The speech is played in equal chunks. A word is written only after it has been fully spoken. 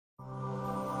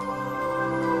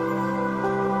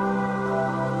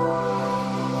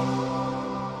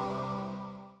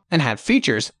and have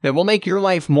features that will make your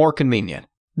life more convenient.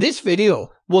 This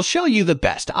video will show you the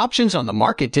best options on the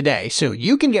market today so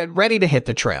you can get ready to hit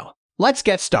the trail. Let's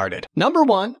get started. Number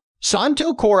 1.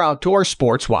 SUUNTO Core Outdoor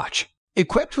Sports Watch.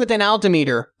 Equipped with an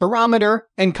altimeter, barometer,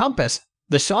 and compass,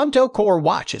 the SUUNTO Core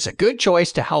Watch is a good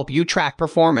choice to help you track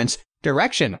performance,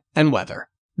 direction, and weather.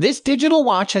 This digital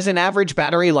watch has an average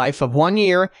battery life of 1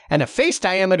 year and a face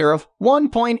diameter of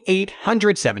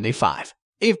 1.875.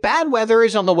 If bad weather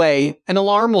is on the way, an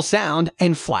alarm will sound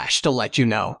and flash to let you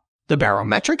know. The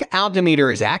barometric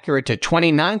altimeter is accurate to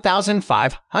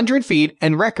 29,500 feet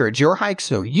and records your hikes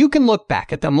so you can look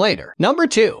back at them later. Number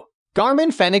 2.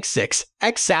 Garmin Fenix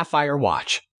 6X Sapphire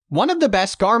Watch. One of the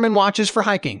best Garmin watches for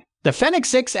hiking, the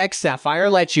Fenix 6X Sapphire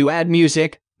lets you add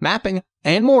music, mapping,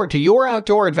 and more to your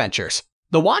outdoor adventures.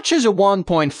 The watch has a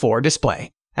 1.4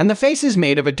 display, and the face is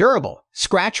made of a durable,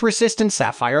 scratch-resistant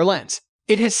sapphire lens.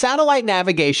 It has satellite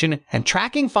navigation and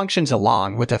tracking functions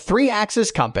along with a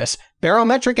 3-axis compass,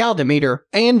 barometric altimeter,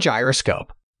 and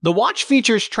gyroscope. The watch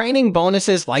features training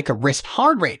bonuses like a wrist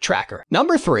heart rate tracker.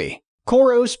 Number 3.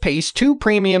 Coros Pace 2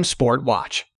 Premium Sport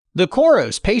Watch. The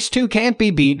Coros Pace 2 can't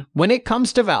be beat when it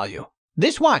comes to value.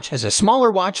 This watch has a smaller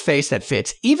watch face that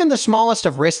fits even the smallest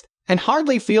of wrists and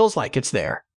hardly feels like it's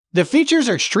there. The features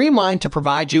are streamlined to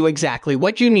provide you exactly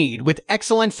what you need with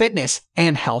excellent fitness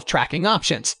and health tracking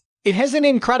options. It has an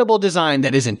incredible design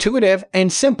that is intuitive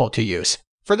and simple to use.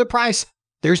 For the price,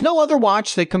 there's no other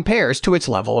watch that compares to its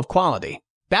level of quality.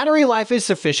 Battery life is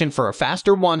sufficient for a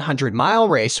faster 100-mile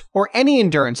race or any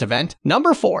endurance event.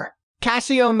 Number 4.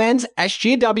 Casio Men's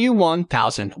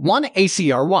SGW1001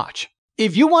 ACR Watch.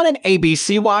 If you want an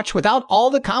ABC watch without all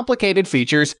the complicated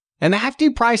features and the hefty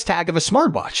price tag of a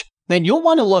smartwatch, then you'll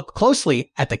want to look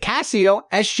closely at the Casio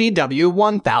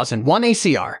SGW1001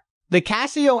 ACR. The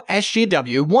Casio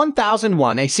SGW1001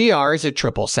 ACR is a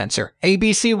triple-sensor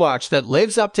ABC watch that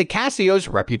lives up to Casio's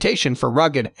reputation for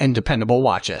rugged and dependable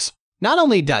watches. Not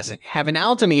only does it have an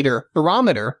altimeter,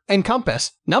 barometer, and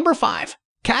compass. Number 5.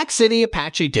 CakCity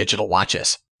Apache Digital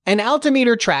Watches. An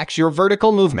altimeter tracks your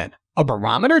vertical movement, a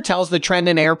barometer tells the trend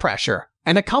in air pressure,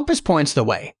 and a compass points the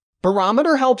way.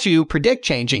 Barometer helps you predict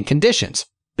changing conditions.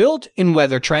 Built-in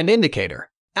weather trend indicator.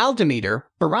 Altimeter,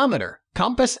 barometer,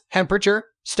 compass, temperature,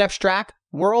 steps track,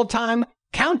 world time,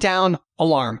 countdown,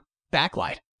 alarm,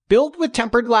 backlight. Built with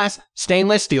tempered glass,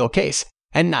 stainless steel case,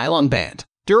 and nylon band.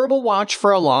 Durable watch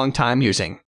for a long time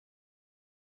using.